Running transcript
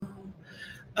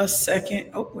a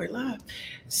second. Oh, we're live.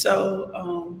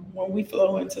 So when we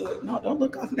flow into it, no, don't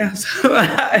look off now. So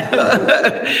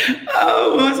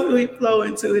once we flow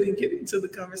into it and get into the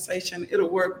conversation, it'll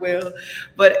work well.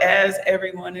 But as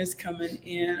everyone is coming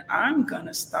in, I'm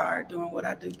gonna start doing what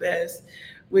I do best,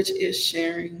 which is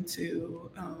sharing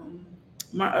to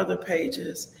my other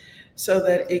pages so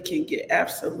that it can get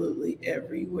absolutely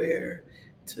everywhere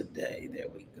today. There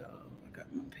we go. I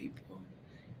got my people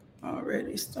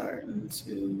already starting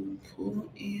to pull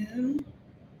in.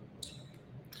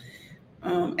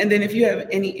 And then if you have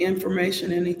any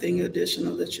information, anything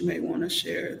additional that you may want to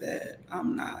share that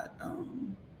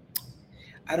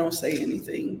I don't say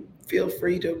anything, feel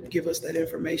free to give us that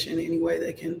information any way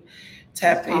they can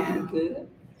tap in. Good.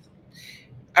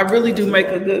 I really do make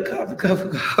a good cup of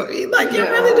coffee. Like you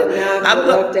really do. Now I'm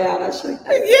left out. I should.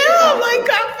 Yeah, like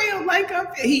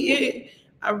coffee.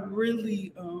 I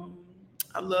really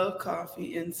I love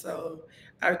coffee, and so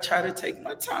I try to take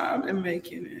my time in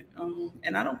making it.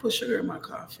 And I don't put sugar in my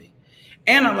coffee,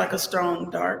 and I like a strong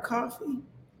dark coffee.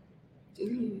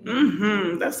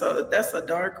 That's a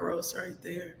dark roast right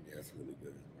there. Yeah, that's really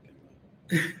good.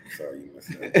 Sorry, you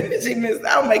missed out. She missed.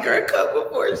 I'll make her a cup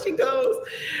before she goes.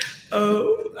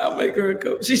 Oh, I'll make her a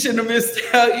cup. She shouldn't have missed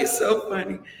out. You're so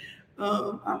funny.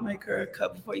 I'll make her a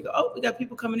cup before you go. Oh, we got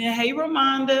people coming in. Hey,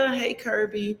 Ramonda. Hey,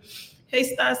 Kirby.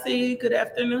 Hey, Stassi. Good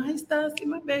afternoon. Hey, Stassi,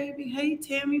 my baby. Hey,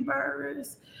 Tammy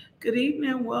Burris. Good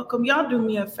evening. Welcome. Y'all do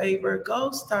me a favor.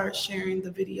 Go start sharing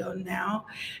the video now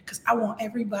because I want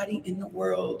everybody in the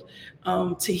world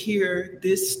to hear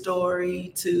this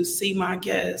story, to see my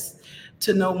guests,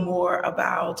 to know more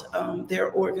about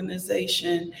their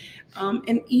organization,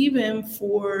 and even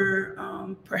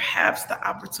for perhaps the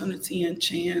opportunity and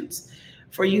chance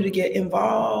for you to get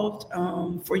involved,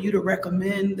 for you to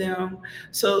recommend them.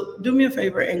 So do me a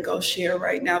favor and go share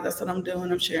right now. That's what I'm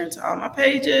doing. I'm sharing to all my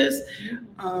pages.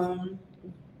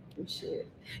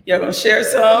 Y'all gonna share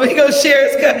some? We gonna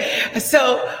share.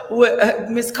 So with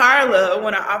Miss Carla,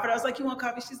 when I offered, I was like, "You want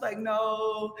coffee?" She's like,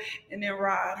 "No." And then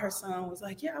Rod, her son, was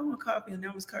like, "Yeah, I want coffee." And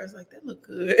now Miss Carla's like, "That look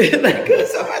good." Like,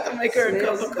 so I have to make her a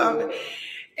cup of coffee.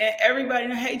 And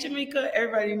everybody, hey Jamaica,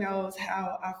 everybody knows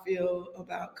how I feel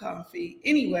about coffee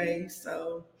anyway.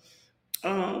 So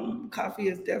coffee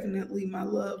is definitely my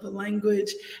love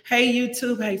language. Hey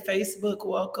YouTube, hey Facebook,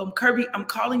 welcome. Kirby, I'm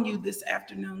calling you this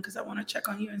afternoon because I want to check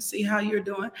on you and see how you're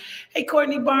doing. Hey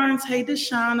Courtney Barnes, hey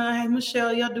Deshauna, hey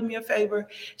Michelle, y'all do me a favor.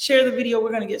 Share the video. We're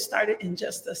going to get started in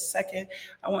just a second.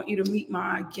 I want you to meet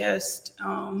my guest,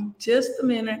 just a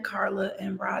minute, Carla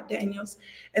and Rod Daniels,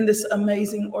 and this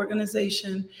amazing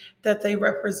organization that they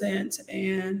represent.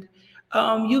 And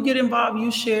you get involved,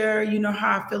 you share, you know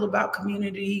how I feel about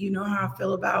community, you know how I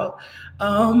feel about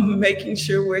making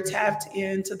sure we're tapped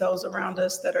into those around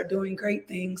us that are doing great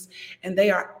things. And they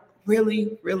are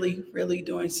really, really, really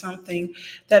doing something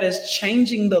that is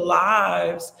changing the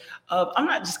lives of, I'm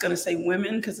not just going to say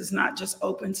women, because it's not just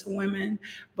open to women,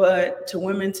 but to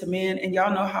women, to men. And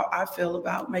y'all know how I feel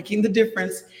about making the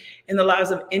difference in the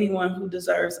lives of anyone who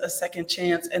deserves a second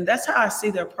chance. And that's how I see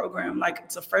their program. Like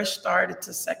it's a fresh start, it's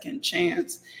a second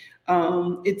chance.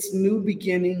 It's new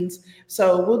beginnings.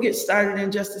 So we'll get started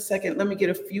in just a second. Let me get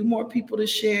a few more people to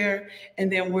share,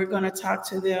 and then we're going to talk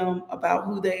to them about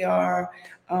who they are,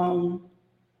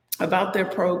 about their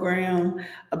program,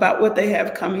 about what they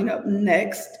have coming up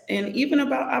next, and even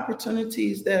about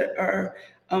opportunities that are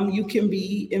you can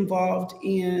be involved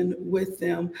in with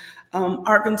them.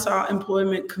 Arkansas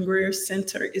Employment Career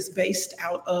Center is based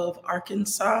out of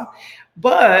Arkansas,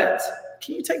 but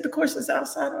can you take the courses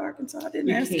outside of Arkansas? I didn't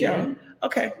ask y'all.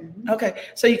 Okay.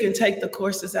 So you can take the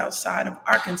courses outside of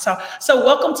Arkansas. So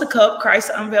welcome to CUP, Christ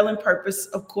Unveiling Purpose.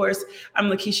 Of course, I'm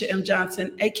Lakeisha M.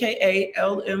 Johnson, AKA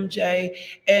LMJ.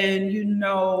 And you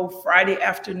know, Friday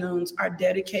afternoons are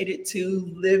dedicated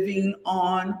to living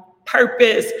on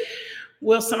purpose.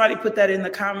 Will somebody put that in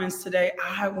the comments today?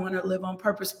 I want to live on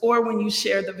purpose. Or when you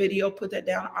share the video, put that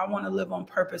down. I want to live on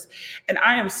purpose. And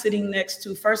I am sitting next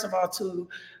to, first of all, two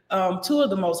of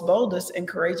the most boldest and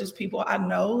courageous people I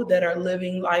know that are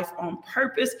living life on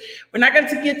purpose. We're not going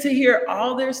to get to hear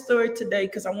all their story today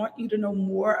because I want you to know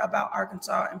more about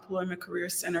Arkansas Employment Career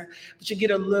Center, but you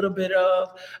get a little bit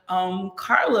of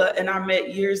Carla and I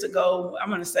met years ago. I'm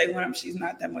going to say when she's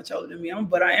not that much older than me,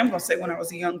 but I am going to say when I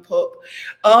was a young pup.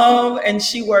 And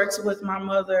she works with my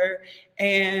mother.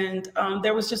 And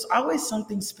there was just always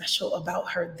something special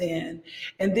about her then.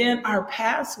 And then our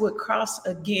paths would cross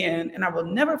again. And I will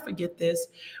never forget this.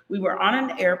 We were on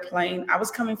an airplane. I was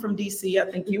coming from DC.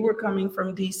 I think you were coming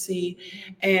from DC.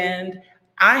 And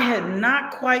I had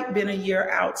not quite been a year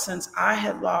out since I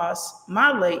had lost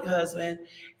my late husband.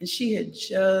 and she had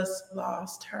just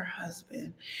lost her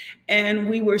husband. And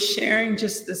we were sharing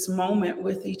just this moment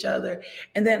with each other.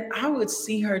 And then I would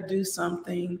see her do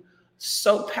something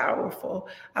so powerful.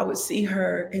 I would see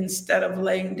her, instead of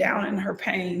laying down in her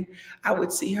pain, I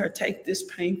would see her take this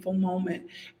painful moment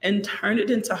and turn it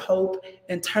into hope,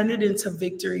 and turn it into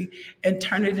victory, and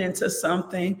turn it into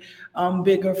something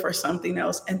bigger for something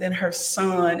else. And then her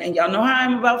son, and y'all know how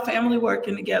I'm about family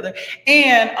working together.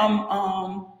 And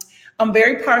I'm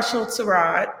very partial to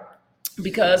Rod,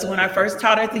 because when I first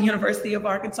taught at the University of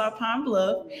Arkansas Pine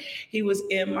Bluff, he was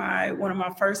in one of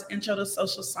my first intro to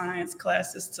social science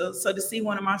classes. So to see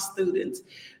one of my students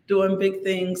doing big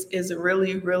things is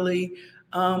really, really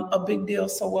a big deal.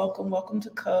 So welcome to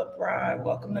CUP, Rod.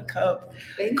 Welcome to CUP,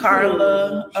 Thank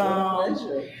Carla. you.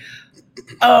 Pleasure.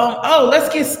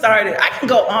 Let's get started. I can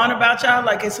go on about y'all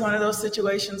like it's one of those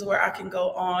situations where I can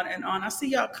go on and on. I see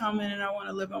y'all coming, and I want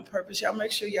to live on purpose. Y'all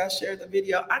make sure y'all share the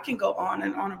video. I can go on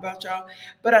and on about y'all,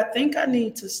 but I think I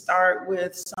need to start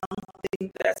with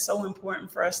something that's so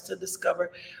important for us to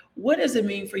discover. What does it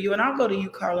mean for you? And I'll go to you,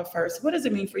 Carla, first. What does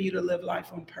it mean for you to live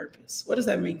life on purpose? What does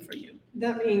that mean for you?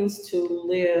 That means to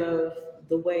live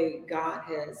the way God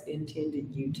has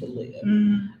intended you to live.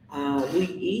 Mm-hmm. We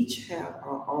each have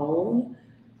our own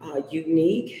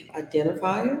unique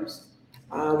identifiers.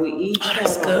 We each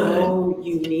have our own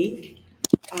unique.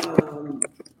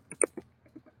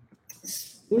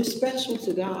 We're special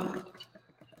to God,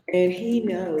 and He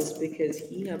knows, because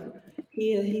He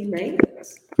made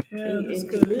us. Yeah,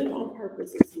 And to live on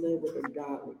purpose is live with a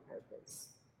godly purpose.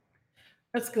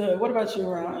 That's good. What about you,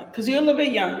 Ron? Because you're a little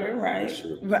bit younger, right?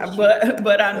 Sure.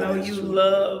 But I know you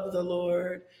love the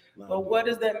Lord. But what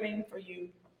does that mean for you?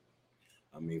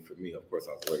 I mean, for me, of course,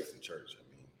 I was raised in church. I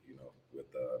mean, you know,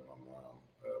 with my mom,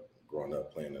 growing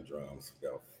up playing the drums,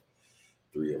 got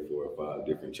 3 or 4 or 5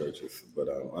 different churches. But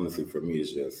honestly, for me,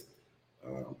 it's just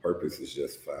purpose is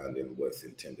just finding what's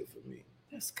intended for me.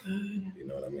 That's good. You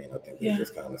know what I mean? I think it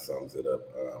just kind of sums it up.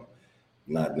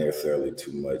 Not necessarily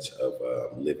too much of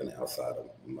living outside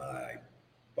of my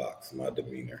box, my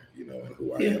demeanor, you know, and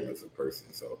who I am as a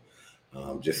person. So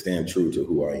just staying true to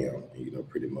who I am, you know,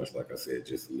 pretty much, like I said,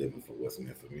 just living for what's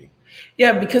meant for me.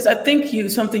 Yeah, because I think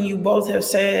something you both have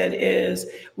said is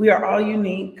we are all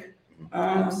unique.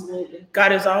 Absolutely.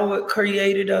 God has always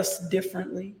created us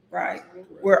differently, right?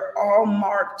 We're all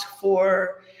marked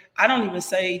for, I don't even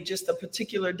say just a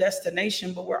particular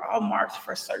destination, but we're all marked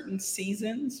for certain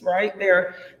seasons, right?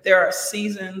 There are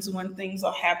seasons when things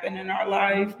will happen in our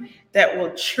life that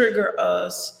will trigger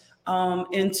us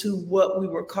into what we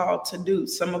were called to do.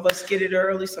 Some of us get it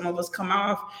early, some of us come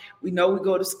off. We know we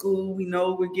go to school, we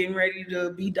know we're getting ready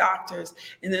to be doctors.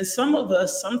 And then some of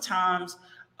us, sometimes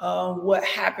what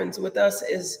happens with us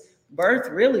is birth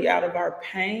really out of our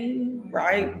pain,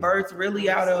 right? Birth really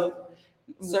out of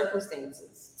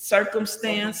circumstances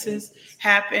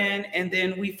happen, and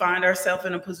then we find ourselves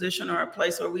in a position or a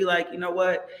place where we like, you know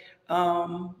what,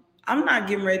 I'm not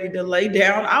getting ready to lay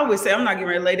down. I always say I'm not getting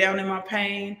ready to lay down in my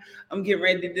pain. I'm getting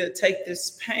ready to take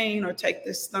this pain or take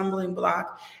this stumbling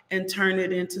block and turn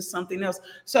it into something else.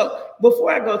 So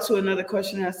before I go to another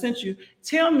question that I sent you,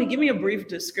 give me a brief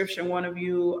description, one of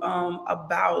you,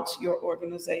 about your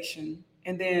organization,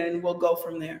 and then we'll go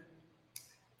from there.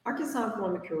 Arkansas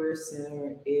Employment Career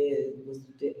Center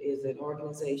is an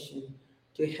organization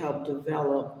to help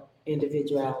develop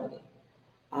individuality.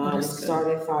 It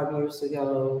started 5 years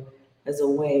ago as a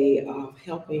way of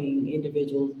helping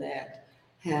individuals that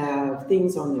have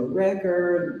things on their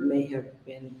record, may have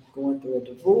been going through a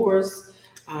divorce,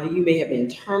 you may have been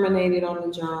terminated on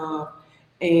the job,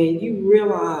 and you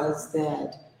realize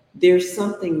that there's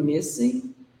something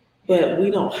missing, but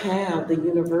we don't have the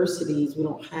universities, we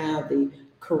don't have the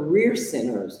career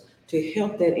centers to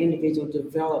help that individual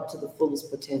develop to the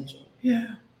fullest potential.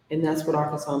 Yeah. And that's what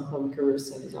Arkansas Employment Career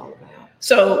Center is all about.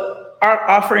 So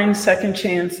offering second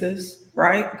chances,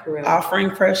 right? Correct.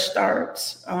 Offering fresh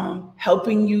starts,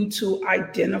 helping you to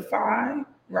identify,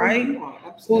 right?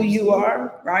 Who you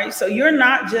are, right? So you're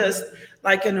not just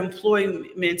like an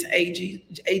employment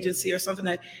agency or something,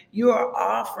 that you are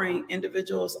offering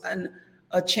individuals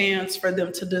a chance for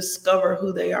them to discover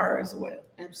who they are as well.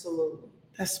 Absolutely.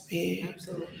 That's big.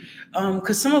 Absolutely.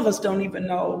 Because some of us don't even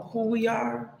know who we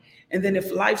are. And then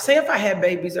if I had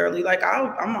babies early, like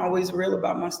I'm always real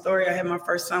about my story. I had my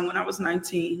first son when I was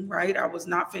 19, right? I was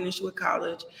not finished with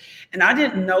college, and I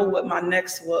didn't know what my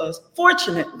next was.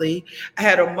 Fortunately, I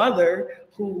had a mother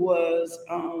who was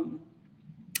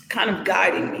kind of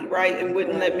guiding me, right? And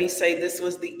wouldn't let me say this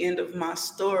was the end of my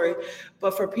story.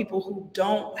 But for people who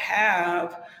don't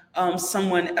have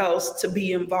someone else to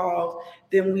be involved,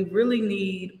 then we really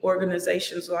need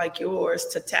organizations like yours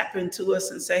to tap into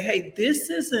us and say, hey, this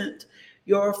isn't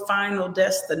your final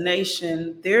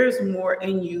destination. There's more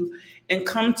in you, and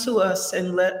come to us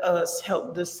and let us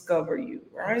help discover you,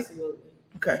 right? Absolutely.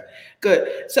 Okay,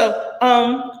 good. So,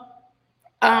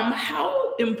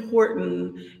 how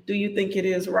important do you think it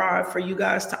is, Rod, for you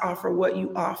guys to offer what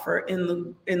you offer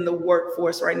in the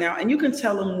workforce right now? And you can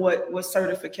tell them what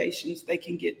certifications they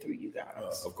can get through you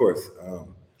guys. Of course.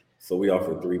 So we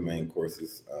offer 3 main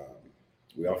courses.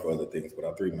 We offer other things, but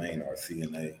our 3 main are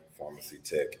CNA, pharmacy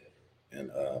tech,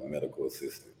 and medical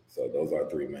assistant. So those are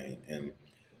 3 main. And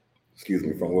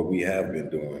from what we have been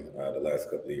doing the last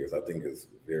couple of years, I think is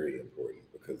very important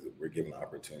because we're giving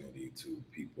opportunity to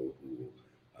people who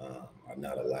are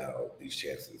not allowed these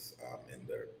chances in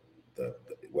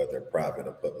whether private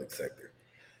or public sector.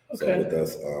 Okay. So with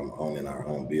us owning our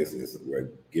own business, we're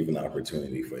giving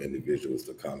opportunity for individuals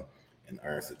to come and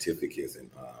earn certificates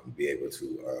and be able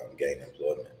to gain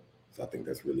employment. So I think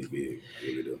that's really big. I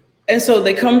really do. And so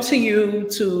they come to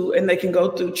you and they can go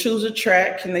through, choose a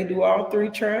track. Can they do all 3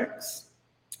 tracks?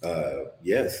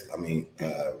 Yes. I mean,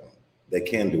 they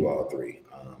can do all 3,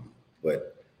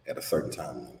 but at a certain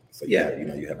time. So you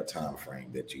have a time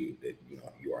frame that you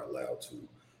are allowed to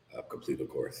complete a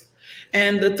course.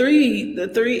 And the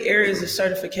three areas of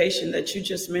certification that you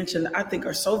just mentioned, I think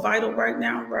are so vital right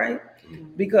now, right?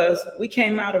 Mm-hmm. Because we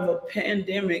came out of a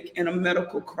pandemic and a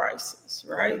medical crisis,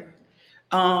 right?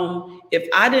 If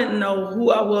I didn't know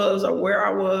who I was or where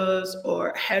I was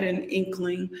or had an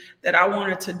inkling that I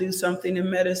wanted to do something in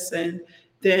medicine,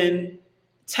 then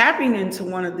tapping into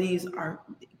one of these are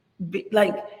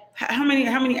like, how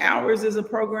many hours is a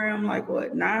program? Like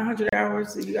what, 900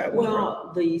 hours? You got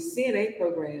well, the CNA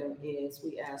program is,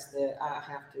 we ask that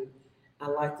I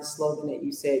like the slogan that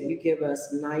you said, you give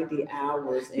us 90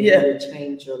 hours and it will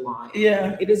change your life.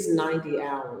 Yeah. It is 90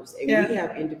 hours. And we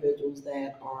have individuals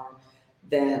that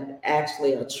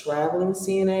actually are traveling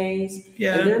CNAs,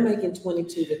 and they're making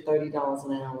 $22 to $30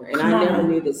 an hour. And I never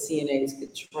knew that CNAs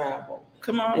could travel.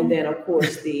 Come on. And then, of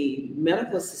course, the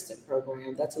medical assistant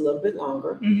program, that's a little bit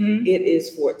longer. Mm-hmm. It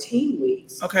is 14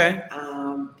 weeks. Okay.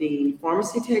 The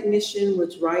pharmacy technician,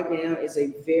 which right now is a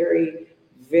very,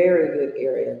 very good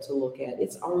area to look at.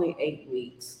 It's only 8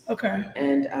 weeks. Okay.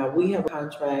 And we have a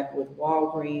contract with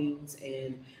Walgreens,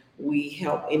 and we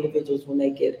help individuals when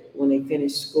they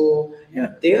finish school.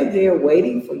 Yeah. They're there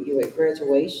waiting for you at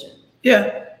graduation.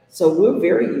 Yeah. So we're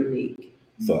very unique.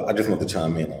 So I just want to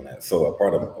chime in on that. So a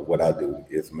part of what I do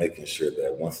is making sure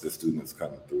that once the students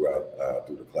come through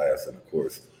the class and the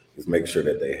course, is make sure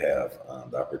that they have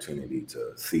the opportunity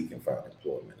to seek and find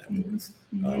employment afterwards.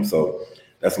 Mm-hmm. So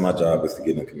that's my job, is to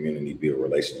get in the community, build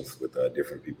relations with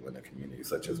different people in the community,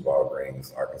 such as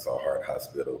Walgreens, Arkansas Heart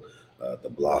Hospital, the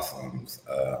Blossoms,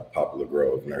 Poplar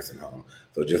Grove Nursing Home.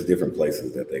 So just different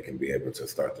places that they can be able to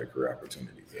start their career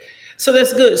opportunities at. So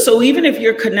that's good. So even if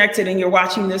you're connected and you're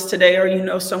watching this today, or you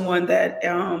know someone that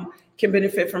can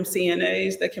benefit from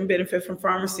CNAs, that can benefit from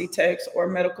pharmacy techs or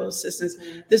medical assistants,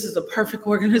 this is a perfect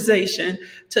organization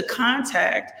to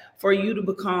contact for you to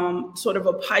become sort of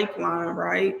a pipeline,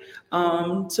 right?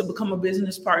 To become a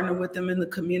business partner with them in the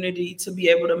community, to be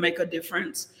able to make a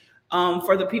difference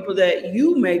for the people that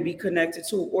you may be connected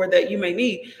to or that you may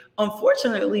need.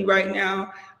 Unfortunately, right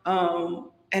now,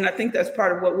 and I think that's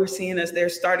part of what we're seeing as they're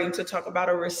starting to talk about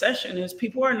a recession, is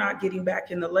people are not getting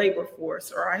back in the labor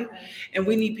force, right? And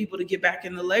we need people to get back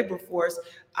in the labor force.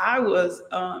 I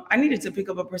needed to pick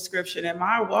up a prescription at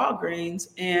my Walgreens,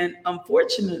 and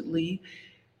unfortunately,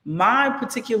 my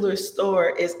particular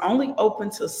store is only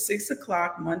open till 6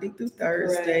 o'clock Monday through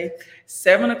Thursday, right.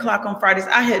 7 o'clock on Fridays.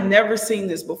 I had never seen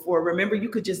this before. Remember, you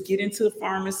could just get into the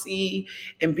pharmacy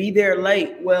and be there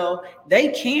late. Well, they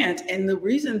can't. And the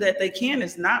reason that they can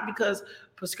is not because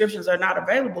prescriptions are not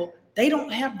available. They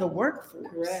don't have the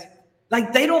workforce. Correct.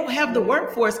 Like, they don't have the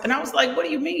workforce. And I was like, what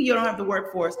do you mean you don't have the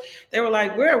workforce? They were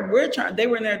like, we're trying. They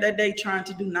were in there that day trying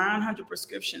to do 900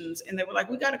 prescriptions. And they were like,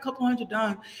 we got a couple hundred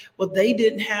done. Well, they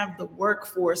didn't have the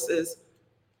workforces.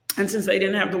 And since they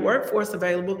didn't have the workforce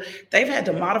available, they've had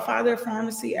to modify their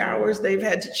pharmacy hours. They've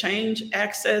had to change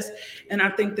access. And I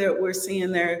think that we're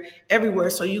seeing there everywhere.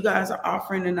 So you guys are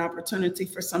offering an opportunity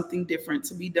for something different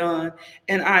to be done.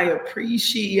 And I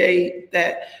appreciate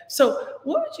that. So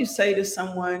what would you say to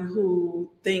someone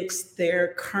who thinks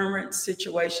their current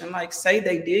situation, like say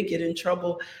they did get in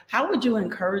trouble, how would you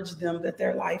encourage them that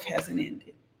their life hasn't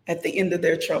ended at the end of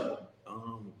their trouble?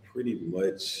 Pretty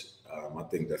much, I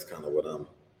think that's kind of what I'm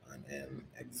an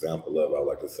example of. I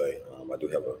like to say, I do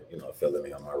have a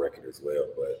felony on my record as well,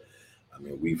 but I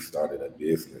mean, we've started a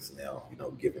business now,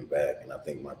 giving back. And I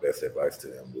think my best advice to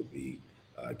them would be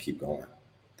keep going.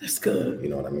 That's good. You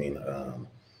know what I mean?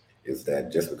 Is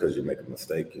that just because you make a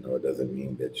mistake, it doesn't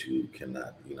mean that you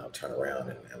cannot, turn around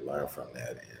and learn from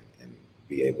that and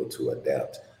be able to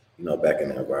adapt, back in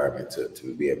the environment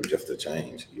to be able just to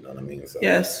change. You know what I mean? So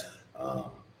Yes.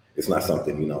 It's not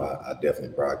something, I definitely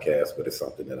broadcast, but it's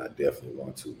something that I definitely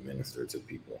want to minister to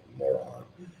people more on.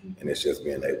 And it's just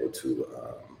being able to,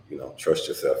 trust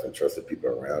yourself and trust the people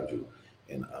around you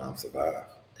and survive.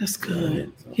 That's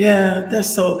good. Yeah,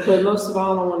 that's so. But most of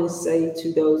all, I want to say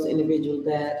to those individuals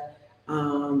that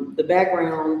the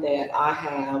background that I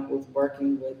have with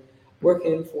working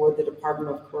for the Department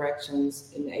of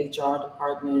Corrections in the HR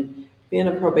department, being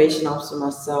a probation officer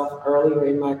myself earlier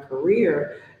in my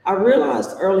career, I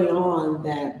realized early on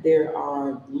that there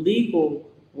are legal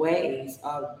ways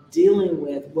of dealing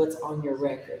with what's on your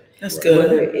record. That's good.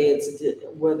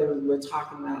 Whether we're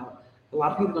talking about, a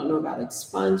lot of people don't know about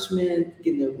expungement,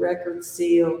 getting the record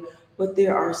sealed, but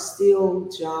there are still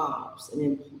jobs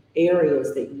and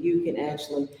areas that you can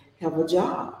actually have a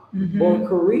job or a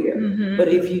career. But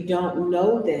if you don't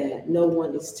know that, no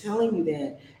one is telling you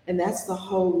that. And that's the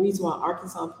whole reason why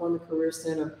Arkansas Employment Career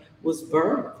Center was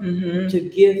birthed, to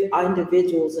give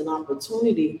individuals an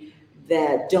opportunity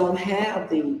that don't have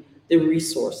the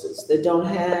resources, that don't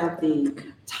have the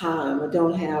time, or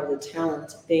don't have the talent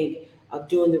to think of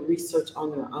doing the research on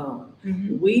their own.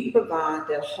 We provide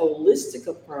that holistic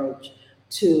approach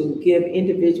to give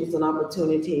individuals an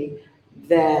opportunity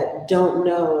that don't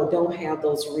know, don't have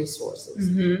those resources.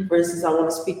 For instance, I want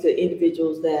to speak to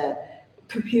individuals that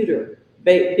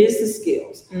business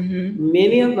skills.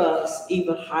 Many of us,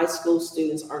 even high school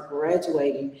students, are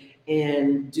graduating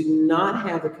and do not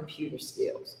have the computer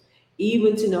skills,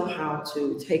 even to know how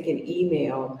to take an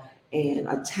email and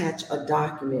attach a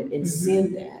document and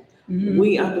send that.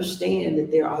 We understand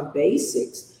that there are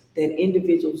basics that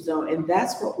individuals don't, and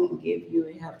that's what we give you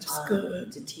and have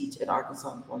time to teach at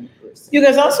Arkansas Employment Career Center. You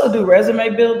guys also do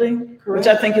resume building, which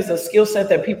I think is a skill set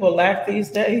that people lack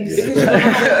these days. Because you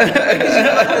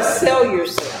have to sell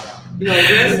yourself.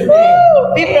 Resume.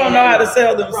 People don't know how to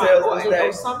sell themselves these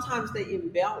days. Sometimes they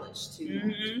embellish too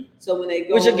much. So when they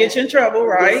go, which will get you in trouble,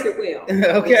 right? Yes, it will.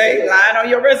 Okay, lying on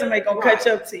your resume gonna catch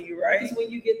up to you, right? Because when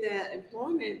you get that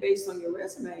employment based on your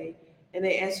resume, and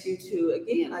they ask you to,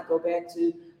 again, I go back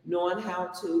to knowing how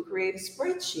to create a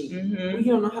spreadsheet. We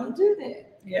don't know how to do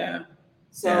that. Yeah.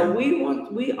 So we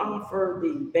offer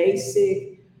the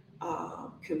basic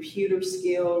computer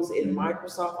skills in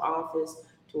Microsoft Office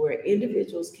to where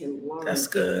individuals can learn. That's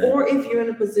good. Or if you're in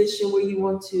a position where you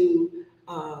want to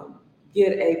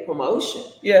get a promotion,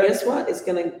 guess what? It's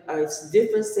a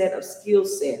different set of skill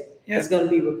set that's going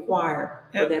to be required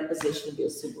for that position to be a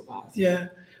supervisor. Yeah.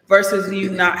 Versus you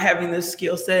not having this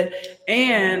skill set.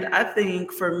 And I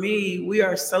think for me, we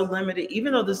are so limited,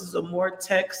 even though this is a more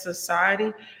tech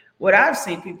society, what I've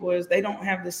seen people is they don't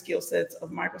have the skill sets of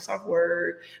Microsoft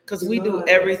Word, because we do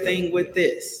everything with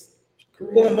this.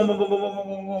 Boom, boom, boom, boom, boom, boom,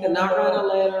 boom, boom. Cannot write a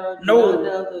letter.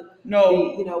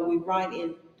 No. We write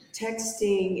in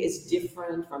texting is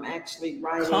different from actually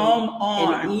writing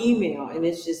an email. And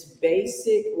it's just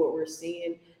basic what we're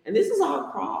seeing. And this is all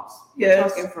across.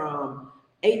 Yes. We're talking from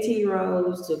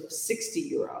 18-year-olds to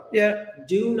 60-year-olds. Yeah.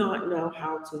 Do not know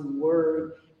how to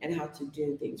word and how to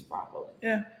do things properly.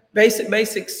 Yeah.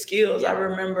 Basic skills. I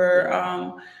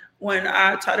remember when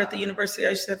I taught at the university,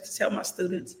 I used to have to tell my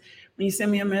students, when you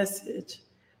send me a message,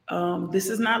 this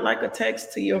is not like a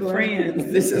text to your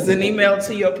friends. This is an email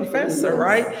to your professor,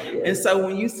 right? Yes. And so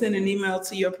when you send an email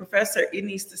to your professor, it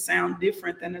needs to sound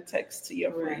different than a text to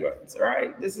your friends,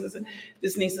 right? This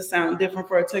needs to sound different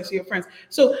for a text to your friends.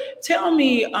 So tell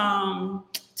me,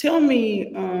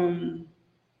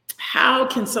 how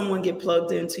can someone get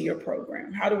plugged into your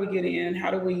program? How do we get in? How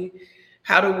do we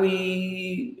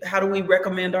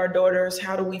recommend our daughters?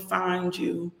 How do we find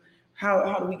you?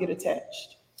 How do we get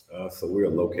attached? So we're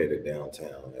located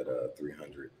downtown at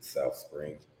 300 South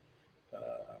Spring,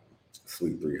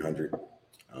 Suite 300.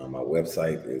 My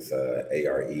website is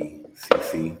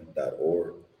arecc.org.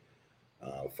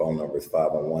 Phone number is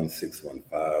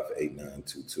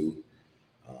 501-615-8922.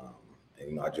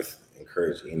 And I just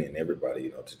encourage any and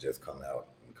everybody, to just come out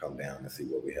and come down and see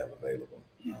what we have available.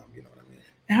 You know what I mean?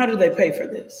 And how do they pay for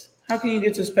this? How can you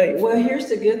get this paid for? Well, here's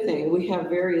the good thing. We have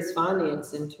various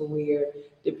financing to where,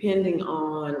 depending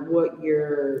on what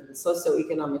your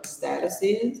socioeconomic status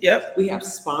is. Yep. We have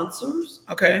sponsors.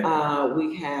 Okay.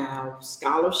 We have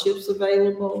scholarships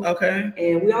available. Okay.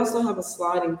 And we also have a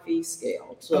sliding fee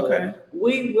scale. So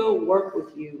we will work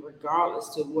with you regardless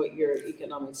to what your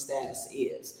economic status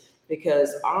is,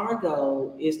 because our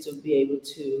goal is to be able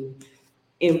to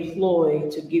employ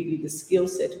to give you the skill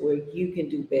set where you can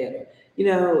do better. You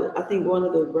know, I think one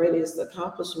of the greatest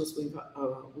accomplishments we've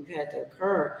had to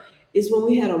occur is when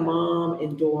we had a mom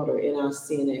and daughter in our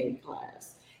CNA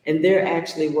class, and they're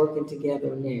actually working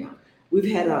together now.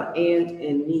 We've had our aunt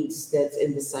and niece that's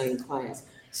in the same class.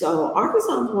 So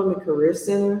Arkansas Employment Career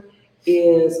Center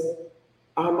is,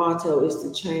 our motto is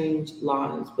to change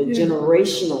lives, but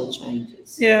generational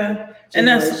changes. Yeah, and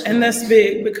that's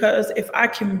big, because if I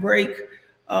can break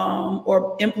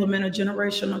or implement a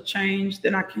generational change,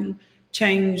 then I can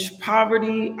change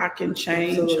poverty, I can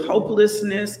change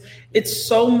hopelessness. It's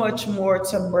so much more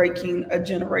to breaking a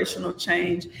generational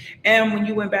change. And when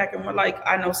you went back and were like,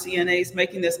 I know CNA's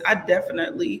making this, I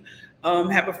definitely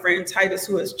have a friend, Titus,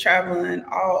 who is traveling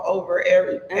all over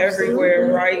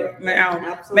everywhere right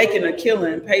now, making a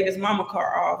killing, paid his mama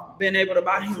car off, been able to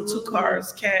buy him 2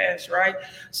 cars cash, right?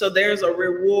 So there's a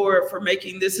reward for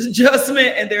making this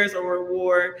adjustment, and there's a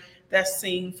reward that's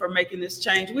seen for making this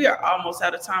change. We are almost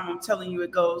out of time. I'm telling you,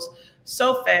 it goes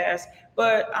so fast.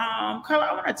 But Carla,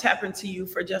 I want to tap into you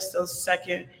for just a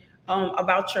second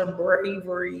about your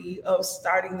bravery of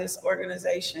starting this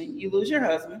organization. You lose your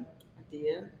husband. I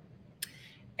did.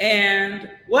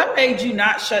 And what made you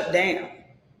not shut down?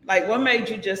 Like, what made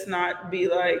you just not be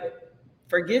like,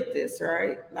 forget this,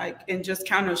 right? Like, and just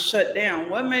kind of shut down?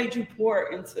 What made you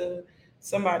pour into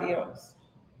somebody else?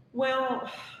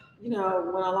 Well, you know,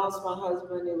 when I lost my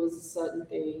husband, it was a sudden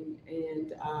thing.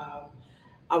 And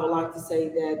I would like to say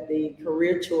that the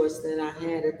career choice that I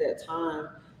had at that time,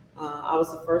 I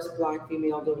was the first Black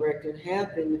female director, and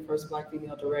have been the first Black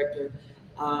female director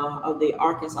of the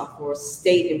Arkansas for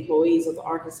state employees of the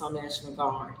Arkansas National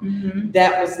Guard. Mm-hmm.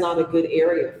 That was not a good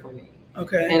area for me.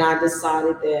 Okay. And I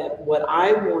decided that what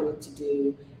I wanted to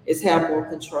do is have more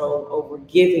control over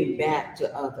giving back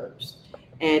to others.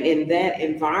 And in that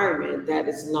environment, that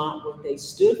is not what they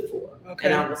stood for. Okay.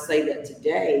 And I will say that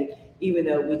today, even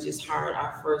though we just hired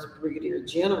our first brigadier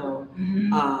general,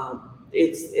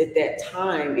 it's at that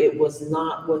time, it was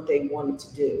not what they wanted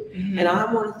to do. Mm-hmm. And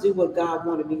I wanted to do what God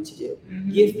wanted me to do,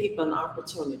 give people an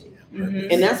opportunity.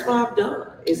 And that's what I've done,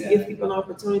 is give people an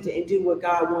opportunity and do what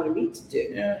God wanted me to do.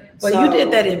 Yeah. But you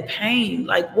did that in pain.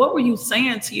 Like, what were you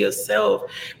saying to yourself?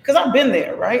 Because I've been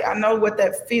there, right? I know what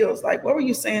that feels like. What were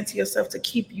you saying to yourself to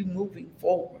keep you moving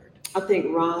forward? I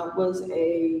think Rod was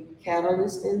a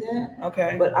catalyst in that.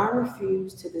 Okay. But I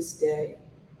refuse to this day,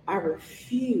 I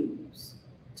refuse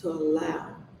to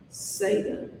allow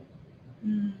Satan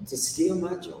to steal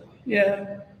my joy.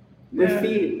 Yeah.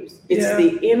 Refuse. It's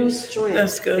the inner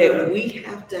strength that we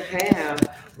have to have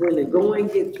when the going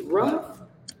gets rough.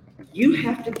 You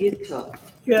have to get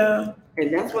tough. Yeah.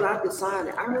 And that's what I've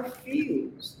decided. I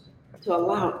refuse to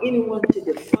allow anyone to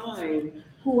define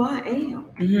who I am.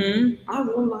 Mm-hmm. I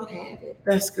will not have it.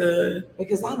 That's good.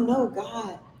 Because I know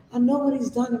God. I know what he's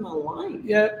done in my life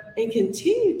and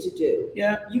continue to do.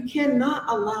 You cannot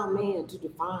allow man to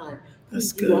define who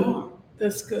you are.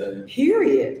 That's good.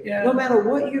 Period. No matter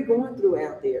what you're going through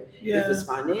out there. If it's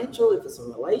financial, if it's a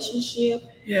relationship,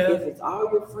 if it's all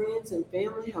your friends and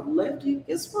family have left you,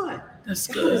 guess what? That's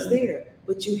God good. is there.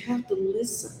 But you have to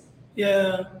listen.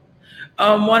 Yeah.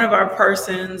 One of our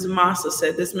persons, Masa,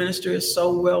 said this ministry is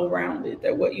so well-rounded,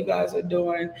 that what you guys are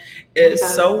doing is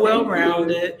so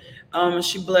well-rounded.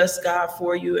 She blessed God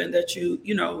for you, and that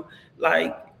you know,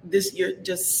 like this, you're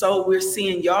just so, we're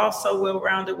seeing y'all so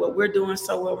well-rounded, what we're doing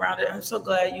so well-rounded. I'm so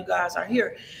glad you guys are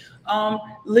here.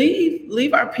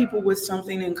 Leave our people with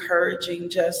something encouraging,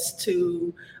 just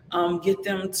to get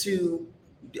them to,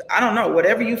 I don't know,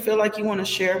 whatever you feel like you want to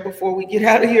share before we get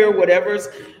out of here, whatever's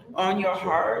on your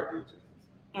heart.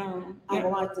 I would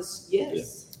like to,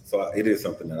 So it is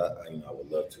something that I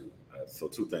would love to. So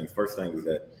 2 things. First thing is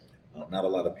that not a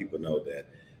lot of people know that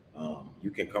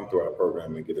you can come through our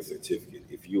program and get a certificate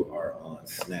if you are on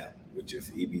SNAP, which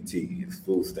is EBT, it's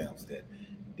food stamps, that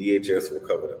DHS will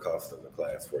cover the cost of the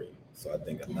class for you. So I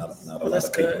think not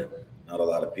a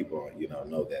lot of people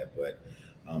know that.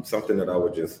 But something that I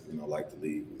would just like to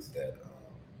leave is that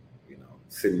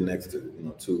sitting next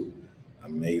to 2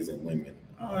 amazing women.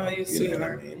 You see what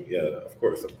I mean? Yeah, of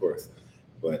course.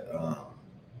 But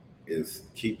is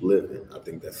keep living. I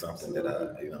think that's something that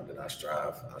I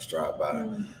strive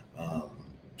by.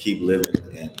 Keep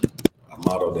living, and a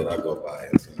motto that I go by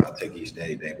is I take each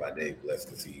day by day, blessed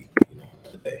to see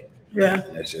another day. Yeah.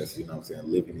 And that's just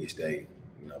living each day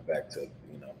back to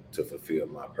to fulfill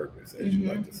my purpose, as you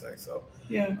like to say. So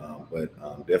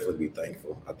but definitely be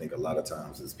thankful. I think a lot of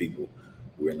times as people,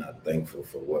 we're not thankful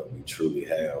for what we truly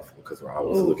have because we're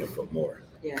always looking for more.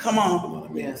 Come on. You know what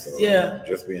I mean? Yes. So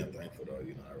just being thankful though,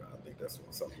 I think that's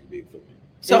something big for me.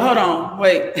 So hold on,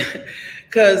 wait,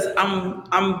 because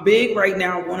I'm big right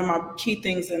now. One of my key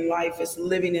things in life is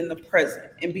living in the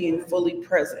present and being fully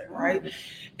present, right?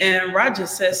 And Rod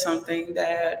just said something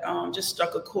that just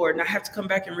struck a chord, and I have to come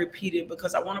back and repeat it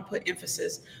because I want to put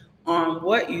emphasis on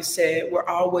what you said. We're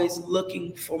always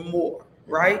looking for more,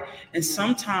 right? And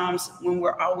sometimes when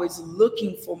we're always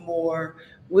looking for more,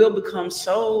 we'll become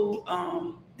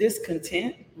so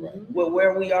discontent with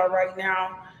where we are right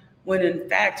now, when in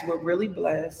fact we're really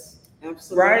blessed.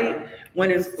 Absolutely. Right?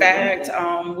 When in fact,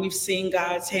 we've seen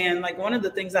God's hand. Like one of the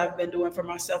things I've been doing for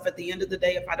myself at the end of the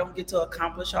day, if I don't get to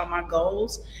accomplish all my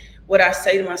goals, what I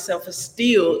say to myself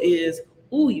is,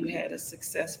 ooh, you had a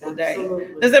successful day.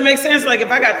 Absolutely. Does that make sense? Like if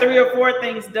I got 3 or 4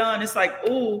 things done, it's like,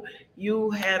 ooh,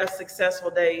 you had a successful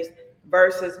day,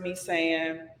 versus me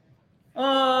saying,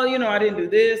 oh, I didn't do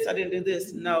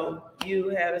this. No, you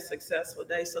had a successful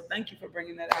day. So thank you for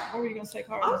bringing that out. What were you going to say,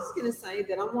 Carla? I was going to say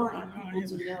that I want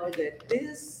people to know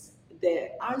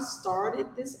that I started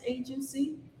this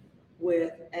agency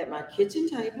at my kitchen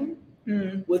table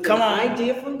with an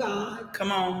idea from God.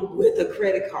 Come on. With a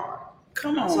credit card.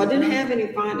 Come on. So I didn't have any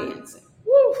financing.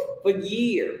 Woo. For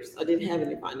years, I didn't have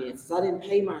any finances. I didn't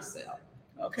pay myself.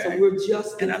 Okay. So we're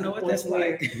just, and I know what that's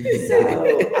like. So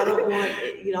I don't want,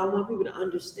 I want people to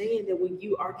understand that when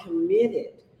you are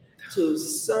committed to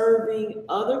serving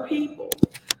other people,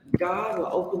 God will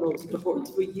open those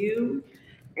doors for you,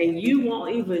 and you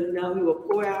won't even know. He will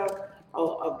pour out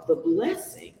of the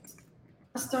blessings.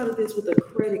 I started this with a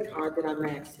credit card that I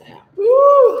maxed out.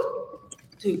 Woo!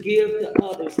 To give to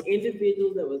others,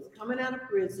 individuals that was coming out of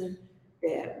prison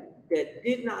that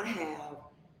did not have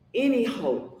any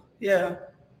hope. Yeah.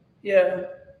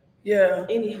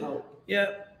 Any hope.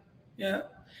 Yeah.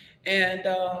 And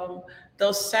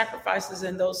those sacrifices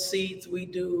and those seeds we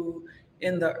do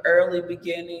in the early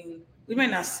beginning, we may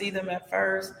not see them at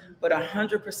first, but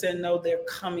 100% know they're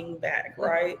coming back,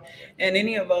 right? And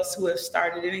any of us who have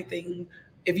started anything,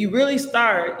 if you really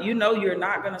start, you're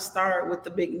not going to start with the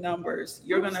big numbers.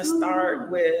 You're going to start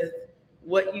with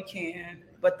what you can,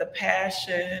 but the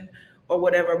passion or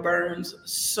whatever burns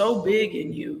so big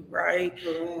in you, right?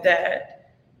 Correct.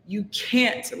 That you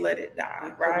can't let it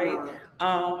die, right?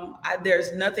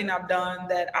 There's nothing I've done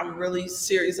that I'm really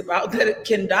serious about that it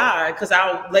can die, because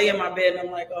I'll lay in my bed and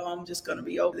I'm like, oh, I'm just going to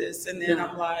be over this. And then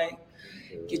I'm like,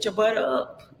 get your butt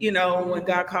up. When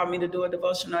God called me to do a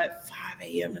devotional at 5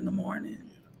 a.m. in the morning,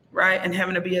 right? And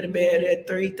having to be at bed at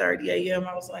 3:30 a.m.,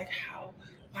 I was like,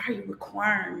 why are you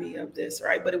requiring me of this,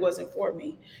 right? But it wasn't for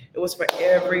me. It was for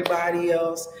everybody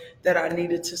else that I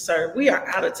needed to serve. We are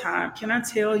out of time. Can I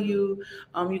tell you,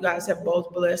 you guys have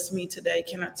both blessed me today.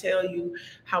 Can I tell you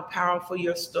how powerful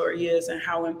your story is and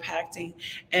how impacting?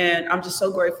 And I'm just so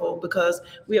grateful, because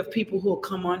we have people who will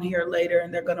come on here later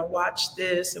and they're going to watch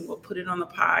this, and we'll put it on the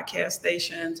podcast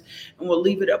stations and we'll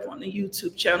leave it up on the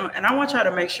YouTube channel. And I want y'all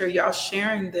to make sure y'all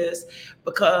sharing this,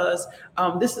 because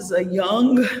this is a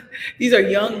young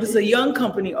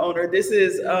company owner. This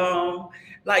is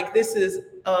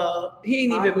he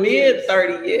ain't even mid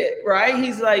 30 yet, right?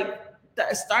 He's like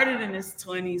started in his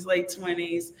 20s, late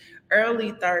 20s,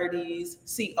 early 30s,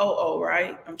 COO,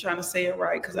 right? I'm trying to say it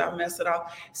right because I'll mess it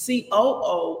up.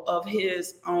 COO of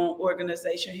his own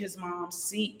organization, his mom,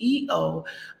 CEO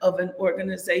of an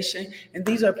organization. And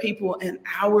these are people in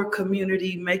our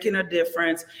community making a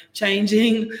difference,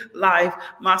 changing life.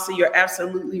 Masa, you're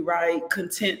absolutely right.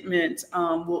 Contentment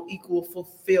will equal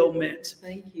fulfillment.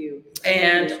 Thank you.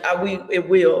 And it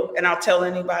will. And I'll tell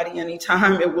anybody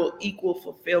anytime, it will equal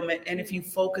fulfillment. And if you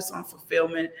focus on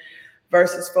fulfillment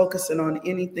versus focusing on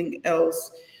anything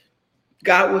else,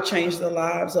 God will change the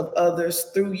lives of others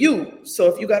through you. So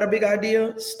if you got a big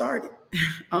idea, start it.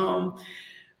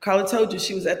 Carla told you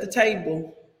she was at the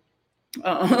table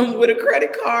with a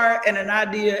credit card and an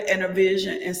idea and a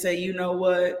vision, and say, you know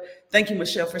what? Thank you,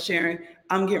 Michelle, for sharing.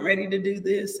 I'm getting ready to do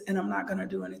this, and I'm not going to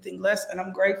do anything less. And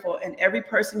I'm grateful. And every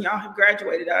person y'all have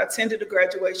graduated, I attended a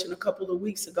graduation a couple of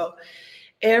weeks ago.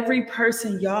 Every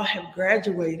person y'all have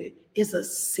graduated is a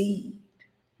seed.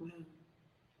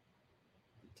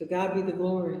 To God be the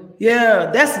glory. Yeah,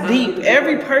 that's deep.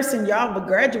 Every person y'all have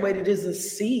graduated is a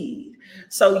seed.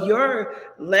 So your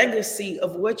legacy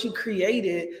of what you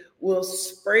created will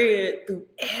spread through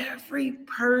every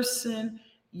person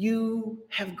you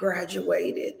have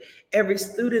graduated, every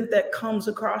student that comes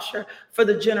across for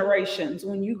the generations.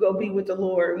 When you go be with the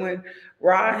Lord, when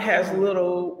Rod has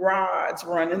little rods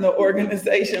running the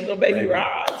organization, little baby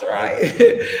rods, right?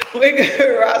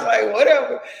 Rod's like,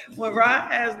 whatever. When Rod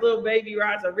has little baby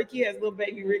rods, or Ricky has little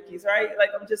baby Rickies, right? Like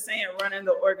I'm just saying, running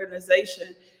the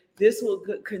organization, this will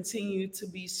continue to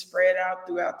be spread out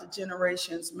throughout the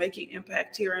generations, making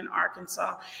impact here in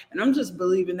Arkansas. And I'm just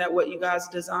believing that what you guys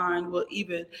designed will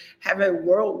even have a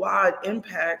worldwide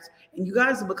impact, and you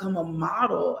guys will become a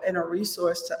model and a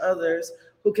resource to others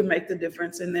who can make the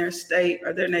difference in their state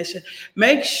or their nation.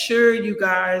 Make sure you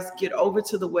guys get over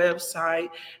to the website,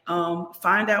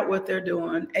 find out what they're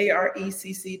doing,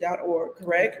 arecc.org,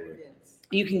 correct? Yes.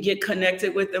 You can get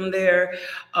connected with them there.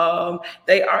 You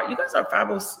guys are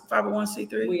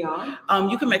 501c3? We are.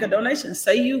 You can make a donation.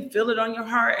 Say you feel it on your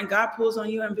heart and God pulls on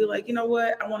you and be like, you know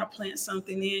what, I want to plant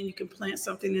something in. You can plant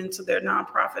something into their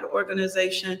nonprofit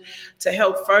organization to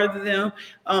help further them.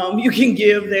 You can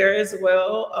give there as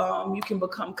well. You can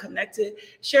become connected.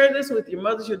 Share this with your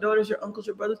mothers, your daughters, your uncles,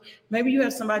 your brothers. Maybe you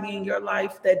have somebody in your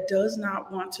life that does not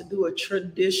want to do a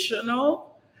traditional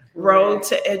road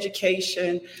to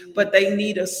education, but they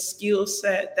need a skill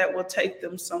set that will take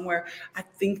them somewhere. I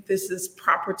think this is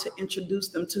proper to introduce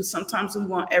them to. Sometimes we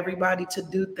want everybody to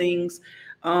do things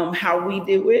how we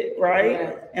do it, right?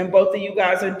 Yeah. And both of you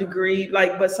guys are degreed,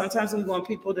 but sometimes we want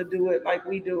people to do it like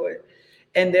we do it.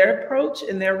 And their approach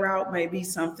and their route may be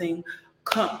something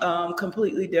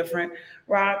completely different.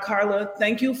 Rod, Carla,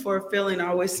 thank you for filling, I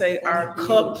always say, our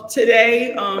cup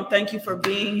today. Thank you for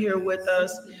being here with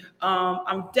us.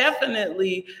 I'm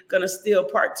definitely going to steal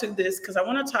part to this because I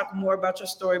want to talk more about your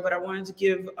story, but I wanted to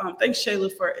give, thanks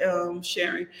Shayla for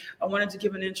sharing. I wanted to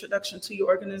give an introduction to your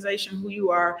organization, who you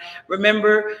are.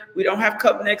 Remember, we don't have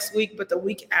Cup next week, but the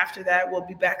week after that, we'll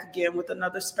be back again with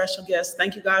another special guest.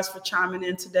 Thank you guys for chiming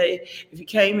in today. If you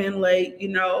came in late, we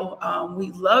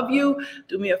love you.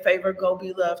 Do me a favor, go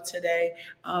be loved today.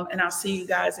 And I'll see you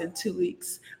guys in 2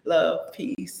 weeks. Love,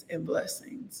 peace, and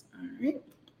blessings. All right.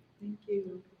 Thank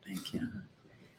you. Thank you.